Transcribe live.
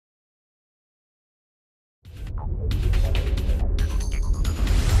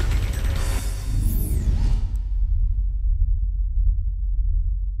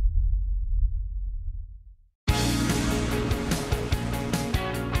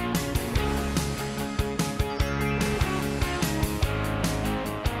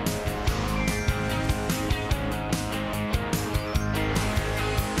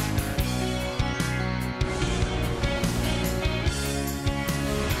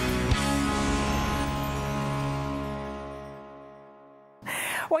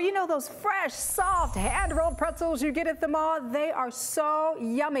Well, you know those fresh, soft, hand-rolled pretzels you get at the mall? They are so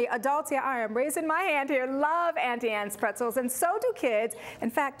yummy. Adults, yeah, I am raising my hand here, love Auntie Anne's pretzels, and so do kids. In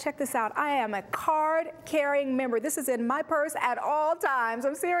fact, check this out. I am a card-carrying member. This is in my purse at all times.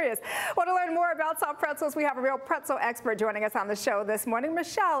 I'm serious. Want to learn more about soft pretzels? We have a real pretzel expert joining us on the show this morning,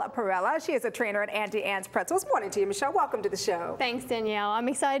 Michele Perella. She is a trainer at Auntie Anne's Pretzels. Morning to you, Michele. Welcome to the show. Thanks, Danielle. I'm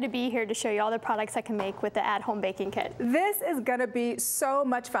excited to be here to show you all the products I can make with the at-home baking kit. This is going to be so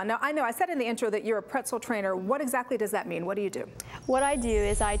much fun. Now, I know I said in the intro that you're a pretzel trainer. What exactly does that mean? What do you do? What I do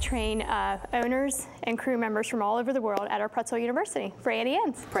is I train owners and crew members from all over the world at our Pretzel University for Auntie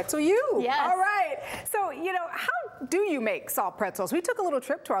Anne's. Pretzel U. Yes. All right. So, you know, how do you make soft pretzels? We took a little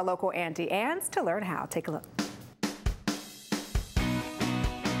trip to our local Auntie Anne's to learn how. Take a look.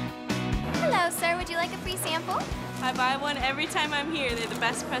 Hello, sir. Would you like a free sample? I buy one every time I'm here. They're the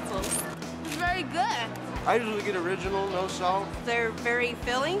best pretzels. It's very good. I usually get original, no salt. They're very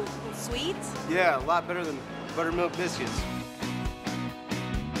filling and sweet. Yeah, a lot better than buttermilk biscuits.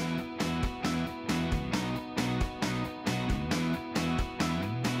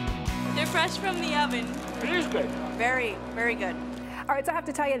 They're fresh from the oven. It is good. Very, very good. All right, so I have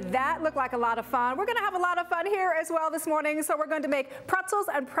to tell you, that looked like a lot of fun. We're going to have a lot of fun here as well this morning. So we're going to make pretzels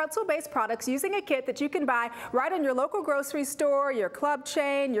and pretzel-based products using a kit that you can buy right in your local grocery store, your club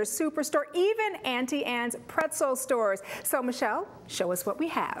chain, your superstore, even Auntie Anne's pretzel stores. So Michele, show us what we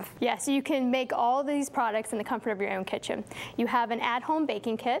have. Yes, you can make all these products in the comfort of your own kitchen. You have an at-home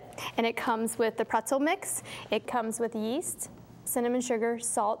baking kit, and it comes with the pretzel mix. It comes with yeast, cinnamon sugar,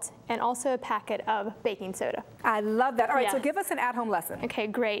 salt, and also a packet of baking soda. I love that. All right, Yes. so give us an at-home lesson. Okay,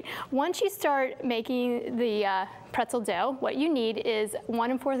 great. Once you start making the pretzel dough, what you need is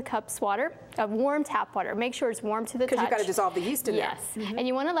 1 1/4 cups water of warm tap water. Make sure it's warm to the touch. Because you've got to dissolve the yeast in there. Yes, and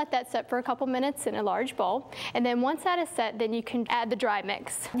you want to let that set for a couple minutes in a large bowl. And then once that is set, then you can add the dry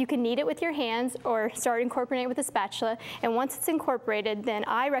mix. You can knead it with your hands or start incorporating it with a spatula. And once it's incorporated, then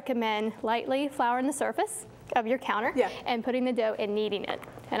I recommend lightly flouring the surface of your counter and putting the dough and kneading it.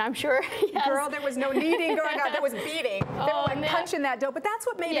 And I'm sure, yes. Girl, there was no kneading going on. There was beating. They were like punching that dough. But that's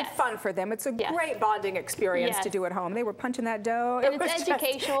what made it fun for them. It's a great bonding experience to do at home. They were punching that dough. And it's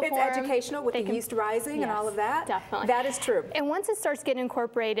educational It's educational with the yeast rising and all of that. Definitely. That is true. And once it starts getting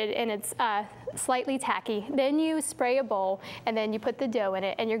incorporated and it's slightly tacky, then you spray a bowl and then you put the dough in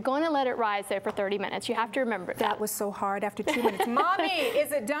it and you're going to let it rise there for 30 minutes. You have to remember that. That was so hard after 2 minutes. Mommy,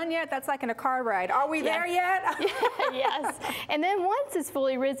 is it done yet? That's like in a car ride. Are we there yet? Yes. And then once it's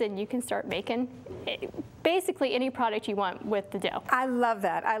fully risen, you can start making basically any product you want with the dough. I love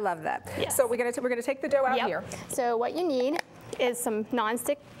that. I love that. Yes. So we're gonna take the dough out here. So what you need is some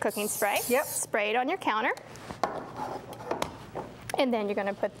nonstick cooking spray. Yep. Spray it on your counter. And then you're going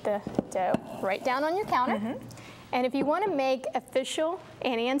to put the dough right down on your counter. And if you want to make official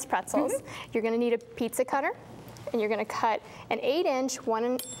Auntie Anne's pretzels, you're going to need a pizza cutter. And you're going to cut an 8-inch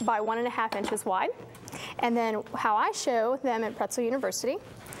 1 by 1.5 inches wide. And then how I show them at Pretzel University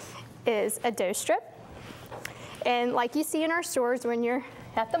is a dough strip. And like you see in our stores when you're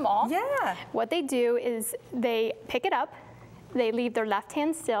at the mall, what they do is they pick it up, they leave their left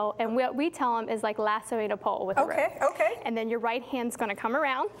hand still, and what we tell them is like lassoing a pole with a rope. Okay. And then your right hand's going to come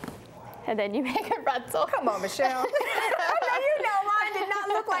around, and then you make a pretzel. Come on, Michele. Now you know mine did not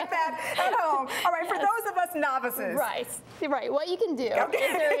look like that at home. All right, for those of us novices. Right. What you can do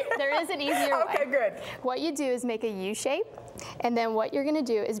is there is an easier way. Okay, good. What you do is make a U shape, and then what you're going to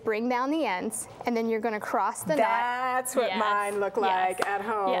do is bring down the ends, and then you're going to cross the nut. That's what mine look like at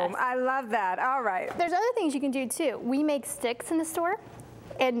home. I love that. All right. There's other things you can do too. We make sticks in the store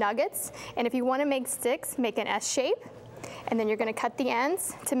and nuggets, and if you want to make sticks, make an S shape. And then you're going to cut the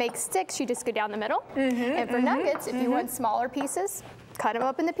ends. To make sticks, you just go down the middle. And for nuggets, if you want smaller pieces, cut them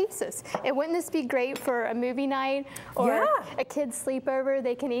up into pieces. And wouldn't this be great for a movie night or a kid's sleepover?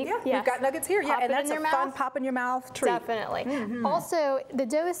 They can eat. We've got nuggets here. Pop And it that's in a their fun mouth. pop in your mouth treat. Definitely. Also, the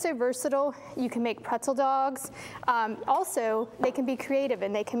dough is so versatile. You can make pretzel dogs. Also, they can be creative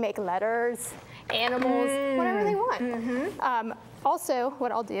and they can make letters, animals, whatever they want. Also,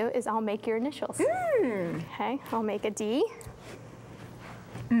 what I'll do is I'll make your initials. Okay, I'll make a D.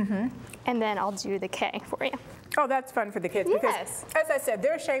 And then I'll do the K for you. Oh, that's fun for the kids Yes. because, as I said,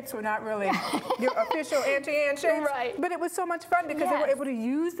 their shapes were not really your official Auntie Anne shapes. Right. But it was so much fun because they were Yes. able to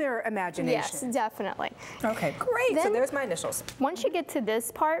use their imagination. Yes, definitely. Okay, great. So Then- there's my initials. Once you get to this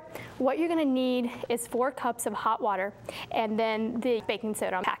part, what you're gonna need is 4 cups of hot water and then the baking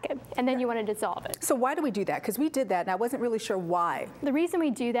soda packet. And then you wanna dissolve it. So why do we do that? Because we did that and I wasn't really sure why. The reason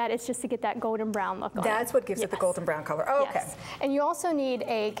we do that is just to get that golden brown look on it. That's what gives it the Yes. golden brown color. Oh, okay. Yes. And you also need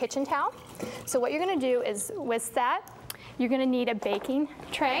a kitchen towel. So what you're gonna do is whisk that. You're gonna need a baking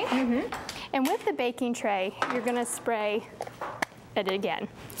tray. And with the baking tray, you're gonna spray it again,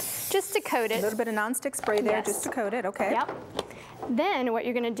 just to coat A it. little bit of nonstick spray there Yes. just to coat it. Okay. Yep. Then what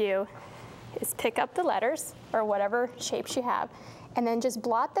you're gonna do is pick up the letters, or whatever shapes you have, and then just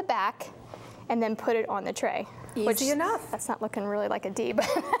blot the back, and then put it on the tray. Easy enough. That's not looking really like a D, but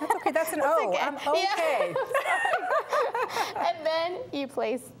That's okay. That's an O. okay. I'm okay. and then you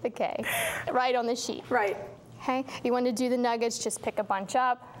place the K right on the sheet. Right. Okay, you want to do the nuggets, just pick a bunch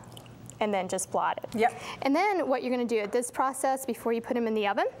up and then just blot it. Yep. And then what you're going to do at this process before you put them in the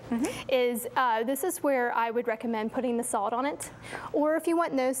oven is, this is where I would recommend putting the salt on it. Or if you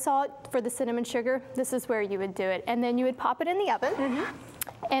want no salt for the cinnamon sugar, this is where you would do it. And then you would pop it in the oven.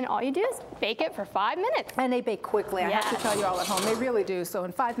 And all you do is bake it for 5 minutes. And they bake quickly. I have to Yes. tell you all at home. They really do. So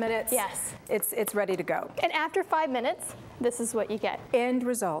in 5 minutes, Yes. it's ready to go. And after 5 minutes, this is what you get. End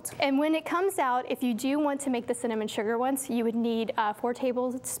result. And when it comes out, if you do want to make the cinnamon sugar ones, you would need 4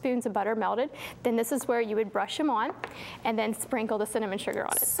 tablespoons of butter melted. Then this is where you would brush them on and then sprinkle the cinnamon sugar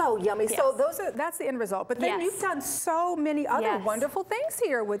on it. So yummy. So Yes. that's the end result. But then Yes. you've done so many other Yes. wonderful things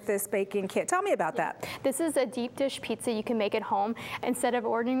here with this baking kit. Tell me about that. This is a deep dish pizza you can make at home. Instead of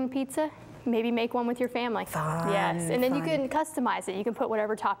ordering pizza, maybe make one with your family. Fun, Yes, and then you fun. can customize it. You can put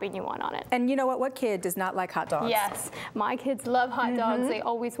whatever topping you want on it. And you know what? What kid does not like hot dogs? Yes, my kids love hot dogs. They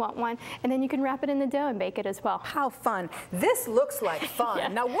always want one. And then you can wrap it in the dough and bake it as well. How fun. This looks like fun. Yeah.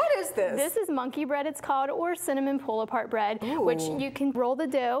 Now, what is this? This is monkey bread, it's called, or cinnamon pull-apart bread, which Ooh. you can roll the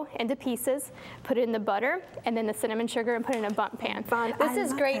dough into pieces, put it in the butter, and then the cinnamon sugar, and put it in a bundt pan. Fun. This I is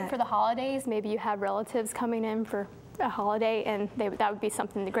love great that. for the holidays. Maybe you have relatives coming in for a holiday, and that would be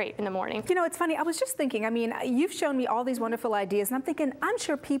something great in the morning. You know, it's funny. I was just thinking, I mean, you've shown me all these wonderful ideas, and I'm thinking, I'm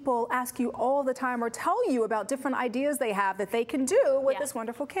sure people ask you all the time or tell you about different ideas they have that they can do with Yeah. this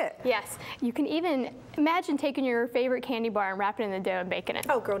wonderful kit. Yes, you can even imagine taking your favorite candy bar and wrapping it in the dough and baking it.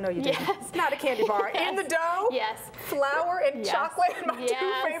 Oh, girl, no, you didn't. Yes. Not a candy bar. In the dough? Yes. Flour and Yes. chocolate, my two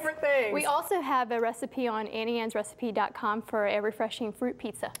Yes. favorite things. We also have a recipe on AuntieAnne'sRecipe.com for a refreshing fruit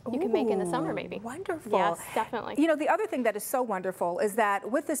pizza you can make in the summer, maybe. Wonderful. Yes, definitely. You know, the other thing that is so wonderful is that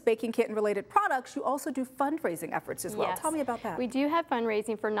with this baking kit and related products, you also do fundraising efforts as well. Yes. Tell me about that. We do have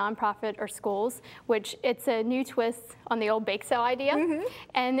fundraising for nonprofit or schools, which it's a new twist on the old bake sale idea.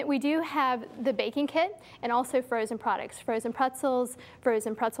 And we do have the baking kit and also frozen products, frozen pretzels,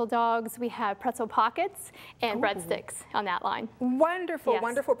 frozen pretzel dogs. We have pretzel pockets and breadsticks on that line. Wonderful, Yes.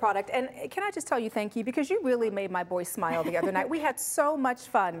 wonderful product. And can I just tell you thank you because you really made my boy smile the other night. We had so much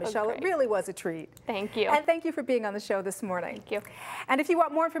fun, Michelle. It great. really was a treat. Thank you. And thank you for being on the show this morning. Thank you. And if you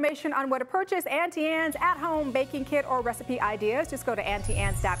want more information on what to purchase, Auntie Anne's at-home baking kit or recipe ideas, just go to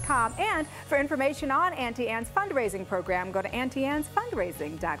AuntieAnne's.com. And for information on Auntie Anne's fundraising program, go to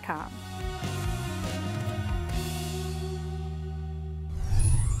AuntieAnne'sfundraising.com.